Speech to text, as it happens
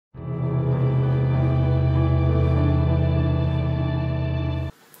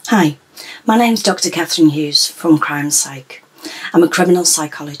Hi, my name's Dr. Catherine Hughes from Crime Psych. I'm a criminal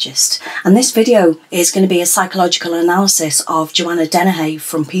psychologist, and this video is going to be a psychological analysis of Joanna Dennehy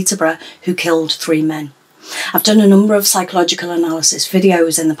from Peterborough, who killed 3 men. I've done a number of psychological analysis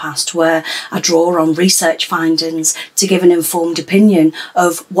videos in the past where I draw on research findings to give an informed opinion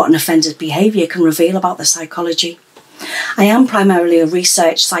of what an offender's behaviour can reveal about their psychology. I am primarily a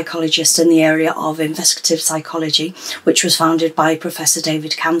research psychologist in the area of investigative psychology, which was founded by Professor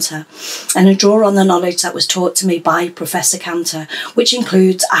David Cantor, and I draw on the knowledge that was taught to me by Professor Cantor, which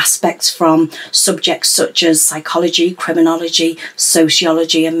includes aspects from subjects such as psychology, criminology,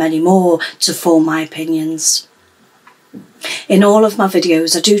 sociology, and many more to form my opinions. In all of my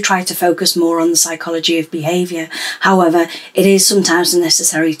videos, I do try to focus more on the psychology of behaviour. However, it is sometimes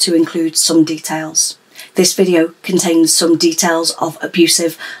necessary to include some details. This video contains some details of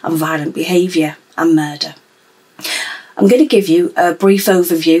abusive and violent behaviour and murder. I'm going to give you a brief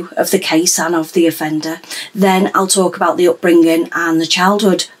overview of the case and of the offender. Then I'll talk about the upbringing and the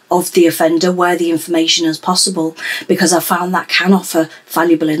childhood of the offender where the information is possible, because I found that can offer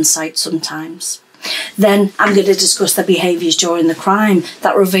valuable insight sometimes. Then I'm going to discuss the behaviours during the crime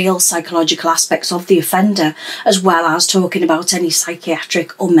that reveal psychological aspects of the offender, as well as talking about any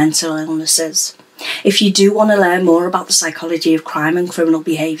psychiatric or mental illnesses. If you do want to learn more about the psychology of crime and criminal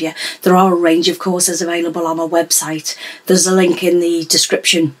behaviour, there are a range of courses available on my website. There's a link in the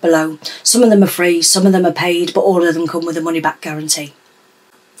description below. Some of them are free, some of them are paid, but all of them come with a money-back guarantee.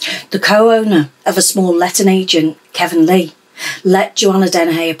 The co-owner of a small letting agent, Kevin Lee, let Joanna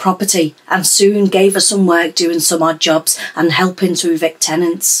Dennehy a property and soon gave her some work doing some odd jobs and helping to evict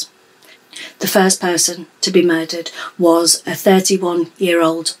tenants. The first person to be murdered was a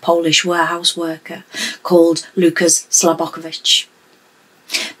 31-year-old Polish warehouse worker called Lukasz Slabokowicz.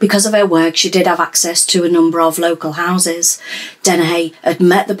 Because of her work, she did have access to a number of local houses. Dennehy had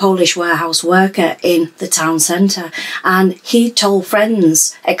met the Polish warehouse worker in the town centre, and he told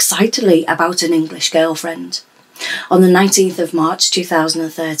friends excitedly about an English girlfriend. On the 19th of March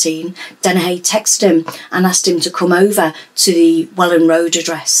 2013, Dennehy texted him and asked him to come over to the Welland Road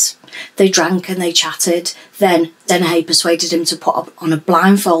address. They drank and they chatted. Then Dennehy persuaded him to put on a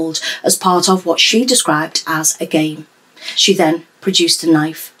blindfold as part of what she described as a game. She then produced a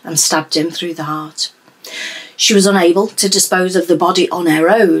knife and stabbed him through the heart. She was unable to dispose of the body on her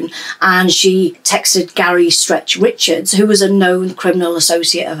own, and she texted Gary Stretch Richards, who was a known criminal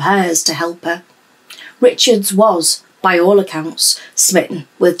associate of hers, to help her. Richards was, by all accounts, smitten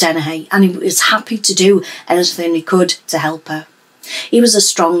with Dennehy, and he was happy to do anything he could to help her. He was a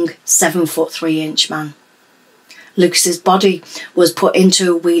strong 7'3" man. Lucas's body was put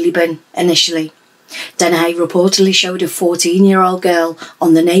into a wheelie bin initially. Dennehy reportedly showed a 14-year-old girl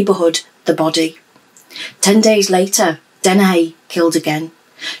on the neighbourhood the body. 10 days later, Dennehy killed again.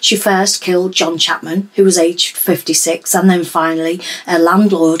 She first killed John Chapman, who was aged 56, and then finally a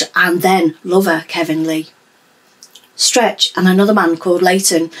landlord and then lover, Kevin Lee. Stretch and another man called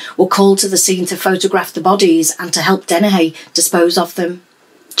Leighton were called to the scene to photograph the bodies and to help Dennehy dispose of them.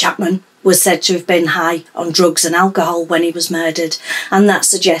 Chapman was said to have been high on drugs and alcohol when he was murdered, and that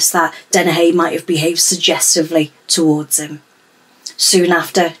suggests that Dennehy might have behaved suggestively towards him. Soon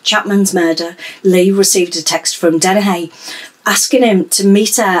after Chapman's murder, Lee received a text from Dennehy asking him to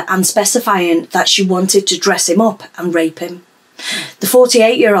meet her and specifying that she wanted to dress him up and rape him. The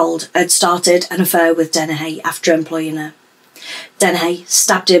 48-year-old had started an affair with Dennehy after employing her. Dennehy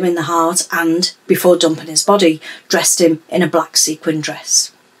stabbed him in the heart and, before dumping his body, dressed him in a black sequin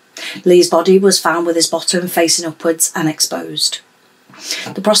dress. Lee's body was found with his bottom facing upwards and exposed.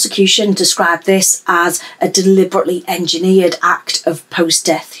 The prosecution described this as a deliberately engineered act of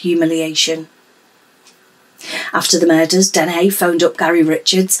post-death humiliation. After the murders, Dennehy phoned up Gary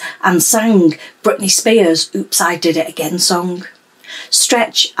Richards and sang Britney Spears' Oops, I Did It Again song.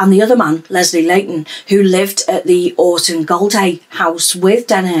 Stretch and the other man, Leslie Leighton, who lived at the Orton Goldhay house with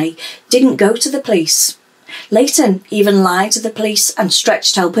Dennehy, didn't go to the police. Leighton even lied to the police and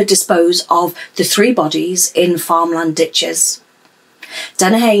Stretch to help her dispose of the 3 bodies in farmland ditches.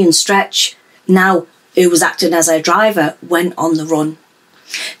 Dennehy and Stretch, now who was acting as her driver, went on the run.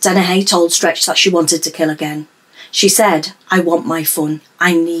 Dennehy told Stretch that she wanted to kill again. She said, "I want my fun.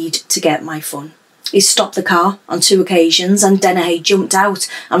 I need to get my fun." He stopped the car on 2 occasions and Dennehy jumped out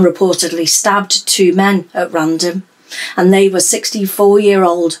and reportedly stabbed 2 men at random. And they were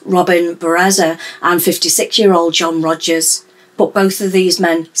 64-year-old Robin Bereza and 56-year-old John Rogers. But both of these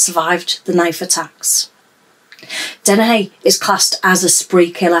men survived the knife attacks. Dennehy is classed as a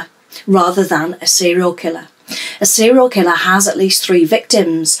spree killer rather than a serial killer. A serial killer has at least 3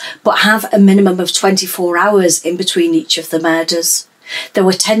 victims, but have a minimum of 24 hours in between each of the murders. There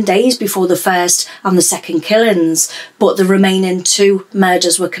were 10 days before the first and the second killings, but the remaining 2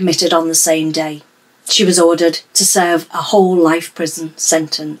 murders were committed on the same day. She was ordered to serve a whole life prison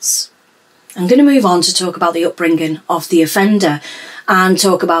sentence. I'm going to move on to talk about the upbringing of the offender and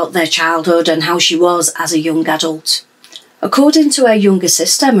talk about their childhood and how she was as a young adult. According to her younger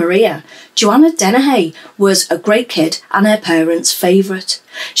sister, Maria, Joanna Dennehy was a great kid and her parents' favourite.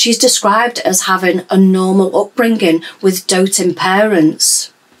 She's described as having a normal upbringing with doting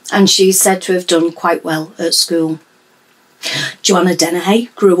parents, and she's said to have done quite well at school. Joanna Dennehy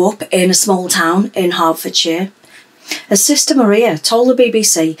grew up in a small town in Hertfordshire. Her sister Maria told the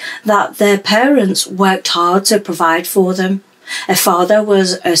BBC that their parents worked hard to provide for them. Her father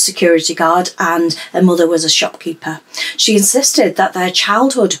was a security guard and her mother was a shopkeeper. She insisted that their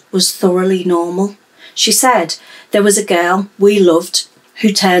childhood was thoroughly normal. She said, "There was a girl we loved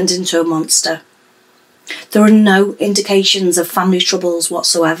who turned into a monster." There are no indications of family troubles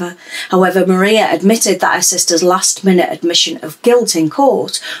whatsoever. However, Maria admitted that her sister's last-minute admission of guilt in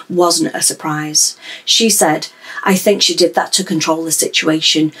court wasn't a surprise. She said, "I think she did that to control the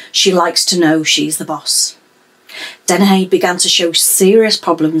situation. She likes to know she's the boss." Dennehy began to show serious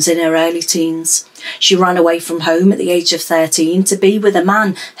problems in her early teens. She ran away from home at the age of 13 to be with a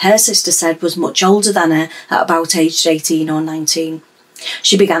man her sister said was much older than her at about aged 18 or 19.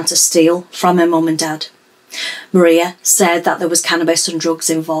 She began to steal from her mum and dad. Maria said that there was cannabis and drugs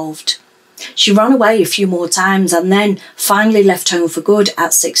involved. She ran away a few more times and then finally left home for good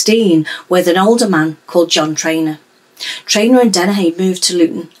at 16 with an older man called John Traynor. Traynor and Dennehy moved to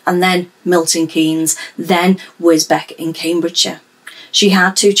Luton and then Milton Keynes, then Wisbech in Cambridgeshire. She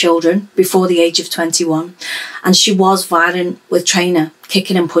had 2 children before the age of 21 and she was violent with Traynor,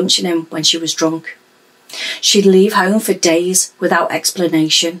 kicking and punching him when she was drunk. She'd leave home for days without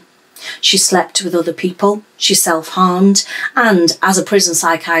explanation. She slept with other people, she self-harmed, and as a prison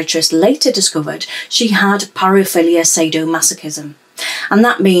psychiatrist later discovered, she had paraphilia sadomasochism. And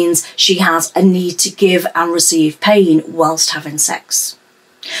that means she has a need to give and receive pain whilst having sex.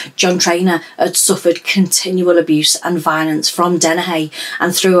 John Traynor had suffered continual abuse and violence from Dennehy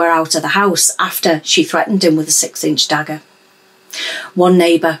and threw her out of the house after she threatened him with a 6-inch dagger. One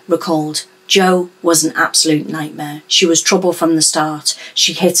neighbour recalled, "Joe was an absolute nightmare. She was trouble from the start.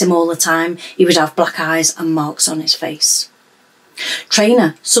 She hit him all the time. He would have black eyes and marks on his face."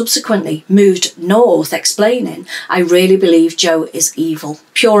 Traynor subsequently moved north, explaining, "I really believe Joe is evil,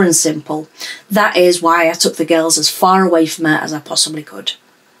 pure and simple. That is why I took the girls as far away from her as I possibly could."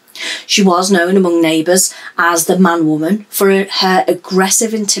 She was known among neighbours as the man-woman for her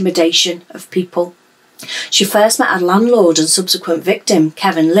aggressive intimidation of people. She first met her landlord and subsequent victim,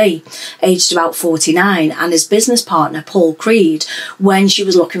 Kevin Lee, aged about 49, and his business partner, Paul Creed, when she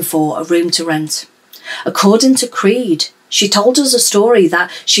was looking for a room to rent. According to Creed, she told us a story that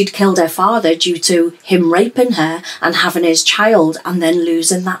she'd killed her father due to him raping her and having his child and then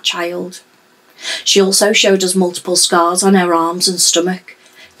losing that child. She also showed us multiple scars on her arms and stomach.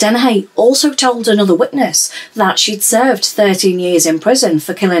 Dennehy also told another witness that she'd served 13 years in prison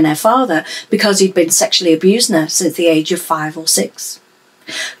for killing her father because he'd been sexually abusing her since the age of 5 or 6.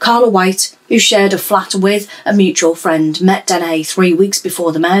 Carla White, who shared a flat with a mutual friend, met Dennehy 3 weeks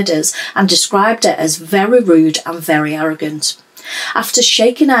before the murders and described her as very rude and very arrogant. After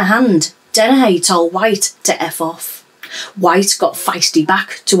shaking her hand, Dennehy told White to F off. White got feisty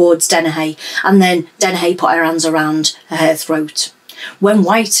back towards Dennehy and then Dennehy put her hands around her throat. When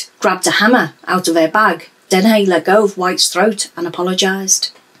White grabbed a hammer out of her bag, Dennehy let go of White's throat and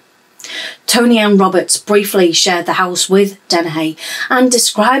apologised. Tony Ann Roberts briefly shared the house with Dennehy and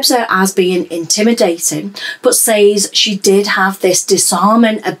describes her as being intimidating, but says she did have this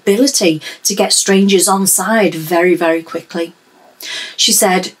disarming ability to get strangers on side very, very quickly. She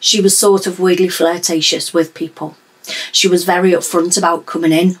said she was sort of weirdly flirtatious with people. She was very upfront about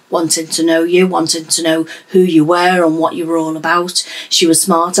coming in, wanting to know you, wanting to know who you were and what you were all about. She was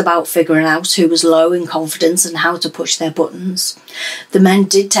smart about figuring out who was low in confidence and how to push their buttons. The men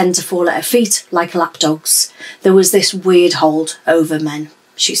did tend to fall at her feet like lapdogs. There was this weird hold over men,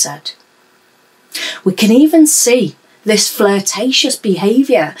 she said. We can even see this flirtatious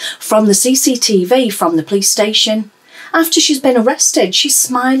behaviour from the CCTV from the police station. After she's been arrested, she's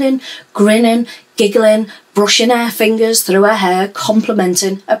smiling, grinning, giggling, brushing her fingers through her hair,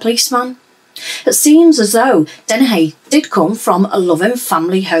 complimenting a policeman. It seems as though Dennehy did come from a loving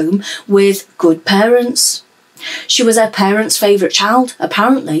family home with good parents. She was her parents' favourite child,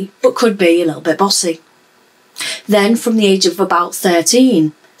 apparently, but could be a little bit bossy. Then, from the age of about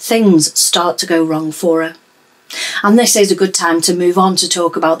 13, things start to go wrong for her. And this is a good time to move on to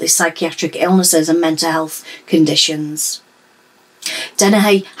talk about the psychiatric illnesses and mental health conditions.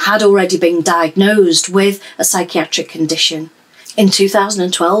 Dennehy had already been diagnosed with a psychiatric condition. In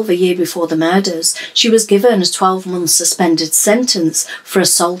 2012, a year before the murders, she was given a 12-month suspended sentence for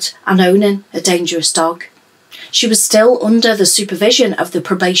assault and owning a dangerous dog. She was still under the supervision of the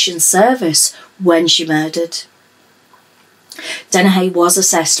probation service when she murdered. Dennehy was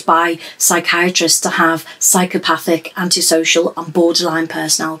assessed by psychiatrists to have psychopathic, antisocial and borderline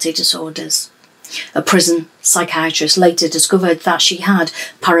personality disorders. A prison psychiatrist later discovered that she had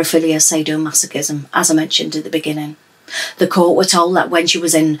paraphilia sadomasochism, as I mentioned at the beginning. The court were told that when she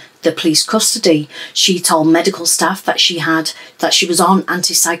was in the police custody, she told medical staff that she was on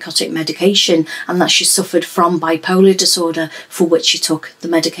antipsychotic medication and that she suffered from bipolar disorder, for which she took the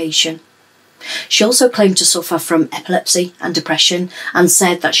medication. She also claimed to suffer from epilepsy and depression and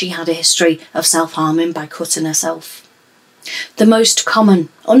said that she had a history of self-harming by cutting herself. The most common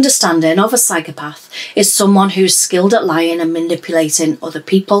understanding of a psychopath is someone who's skilled at lying and manipulating other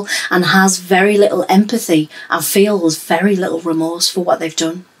people and has very little empathy and feels very little remorse for what they've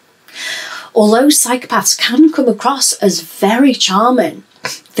done. Although psychopaths can come across as very charming,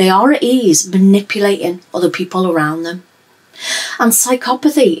 they are at ease manipulating other people around them. And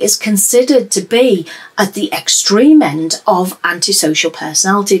psychopathy is considered to be at the extreme end of antisocial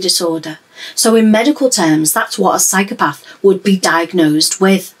personality disorder. So in medical terms, that's what a psychopath would be diagnosed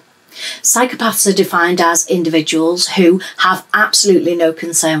with. Psychopaths are defined as individuals who have absolutely no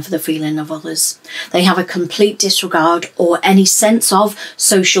concern for the feeling of others. They have a complete disregard or any sense of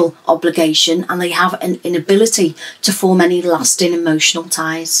social obligation, and they have an inability to form any lasting emotional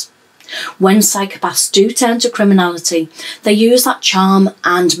ties. When psychopaths do turn to criminality, they use that charm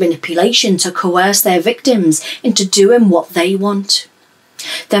and manipulation to coerce their victims into doing what they want.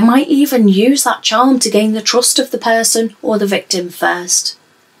 They might even use that charm to gain the trust of the person or the victim first.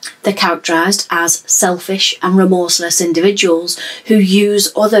 They're characterised as selfish and remorseless individuals who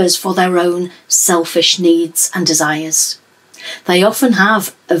use others for their own selfish needs and desires. They often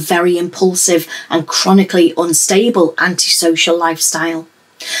have a very impulsive and chronically unstable antisocial lifestyle.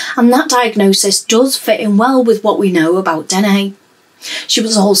 And that diagnosis does fit in well with what we know about Dennehy. She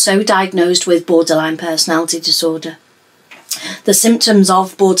was also diagnosed with borderline personality disorder. The symptoms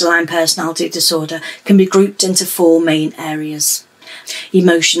of borderline personality disorder can be grouped into four main areas: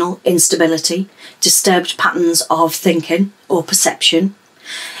 emotional instability, disturbed patterns of thinking or perception,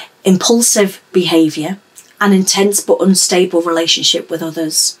 impulsive behaviour, an intense but unstable relationship with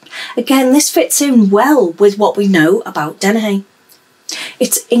others. Again, this fits in well with what we know about Dennehy.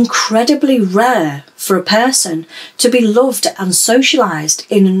 It's incredibly rare for a person to be loved and socialised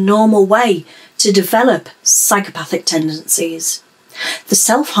in a normal way to develop psychopathic tendencies. The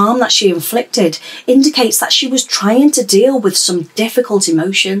self-harm that she inflicted indicates that she was trying to deal with some difficult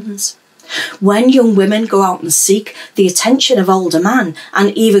emotions. When young women go out and seek the attention of older men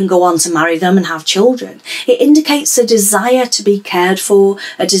and even go on to marry them and have children, it indicates a desire to be cared for,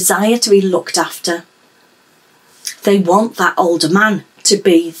 a desire to be looked after. They want that older man to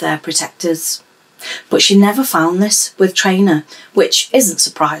be their protectors. But she never found this with Traynor, which isn't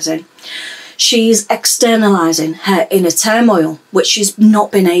surprising. She's externalising her inner turmoil, which she's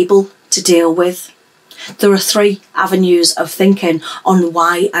not been able to deal with. There are three avenues of thinking on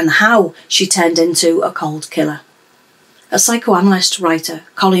why and how she turned into a cold killer. A psychoanalyst writer,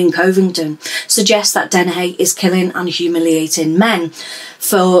 Colleen Covington, suggests that Dennehy is killing and humiliating men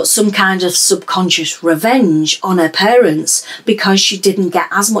for some kind of subconscious revenge on her parents because she didn't get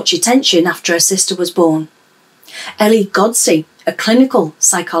as much attention after her sister was born. Ellie Godsey, a clinical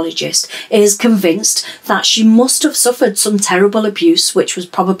psychologist, is convinced that she must have suffered some terrible abuse, which was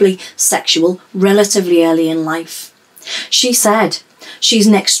probably sexual, relatively early in life. She said, "She's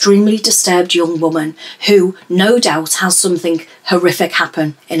an extremely disturbed young woman who no doubt has something horrific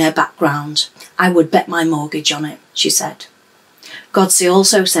happen in her background. I would bet my mortgage on it," she said. Godsey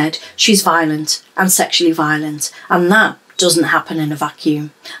also said she's violent and sexually violent, and that doesn't happen in a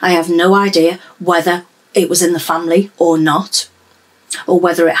vacuum. I have no idea whether it was in the family or not, or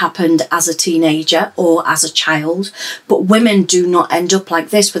whether it happened as a teenager or as a child, but women do not end up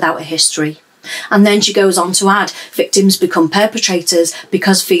like this without a history. And then she goes on to add, victims become perpetrators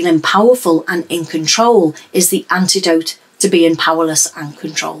because feeling powerful and in control is the antidote to being powerless and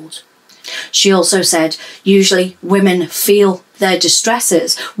controlled. She also said, usually women feel their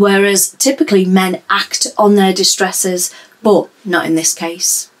distresses, whereas typically men act on their distresses, but not in this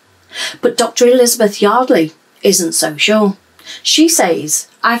case. But Dr. Elizabeth Yardley isn't so sure. She says,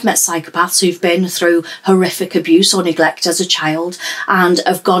 I've met psychopaths who've been through horrific abuse or neglect as a child and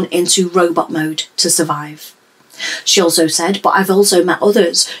have gone into robot mode to survive. She also said, but I've also met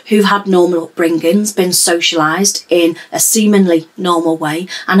others who've had normal upbringings, been socialised in a seemingly normal way,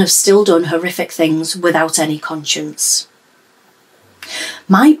 and have still done horrific things without any conscience.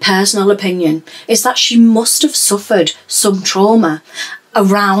 My personal opinion is that she must have suffered some trauma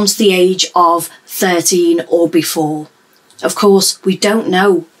around the age of 13 or before. Of course, we don't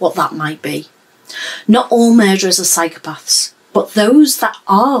know what that might be. Not all murderers are psychopaths, but those that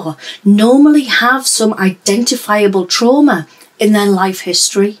are normally have some identifiable trauma in their life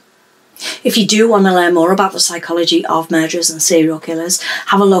history. If you do want to learn more about the psychology of murderers and serial killers,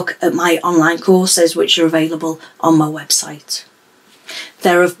 have a look at my online courses which are available on my website.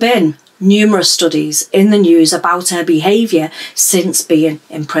 There have been numerous studies in the news about her behaviour since being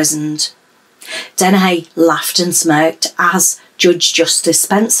imprisoned. Dennehy laughed and smirked as Judge Justice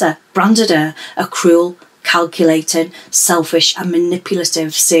Spencer branded her a cruel, calculating, selfish and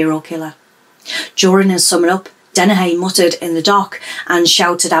manipulative serial killer. During his summing up, Dennehy muttered in the dock and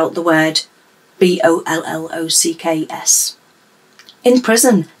shouted out the word BOLLOCKS. In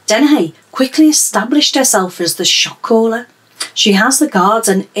prison, Dennehy quickly established herself as the shot caller. She has the guards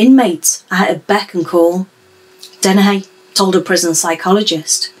and inmates at her beck and call. Dennehy told a prison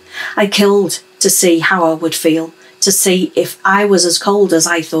psychologist, "I killed to see how I would feel, to see if I was as cold as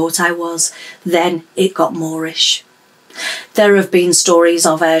I thought I was. Then it got moreish." There have been stories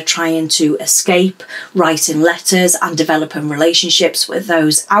of her trying to escape, writing letters and developing relationships with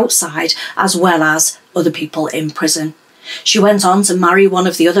those outside as well as other people in prison. She went on to marry one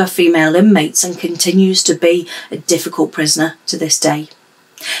of the other female inmates and continues to be a difficult prisoner to this day.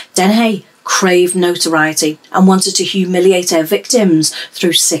 Dennehy craved notoriety and wanted to humiliate her victims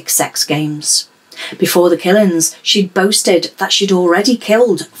through sick sex games. Before the killings, she'd boasted that she'd already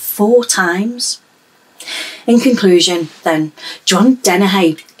killed 4 times. In conclusion, then, Joanne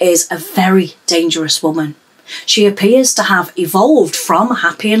Dennehy is a very dangerous woman. She appears to have evolved from a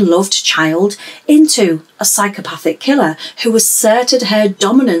happy and loved child into a psychopathic killer who asserted her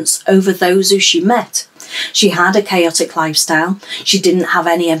dominance over those who she met. She had a chaotic lifestyle. She didn't have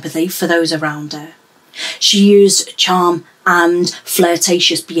any empathy for those around her. She used charm and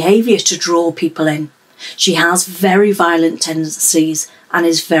flirtatious behaviour to draw people in. She has very violent tendencies and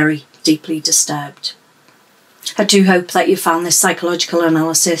is very deeply disturbed. I do hope that you found this psychological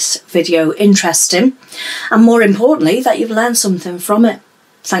analysis video interesting, and more importantly that you've learned something from it.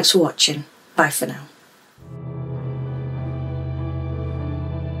 Thanks for watching. Bye for now.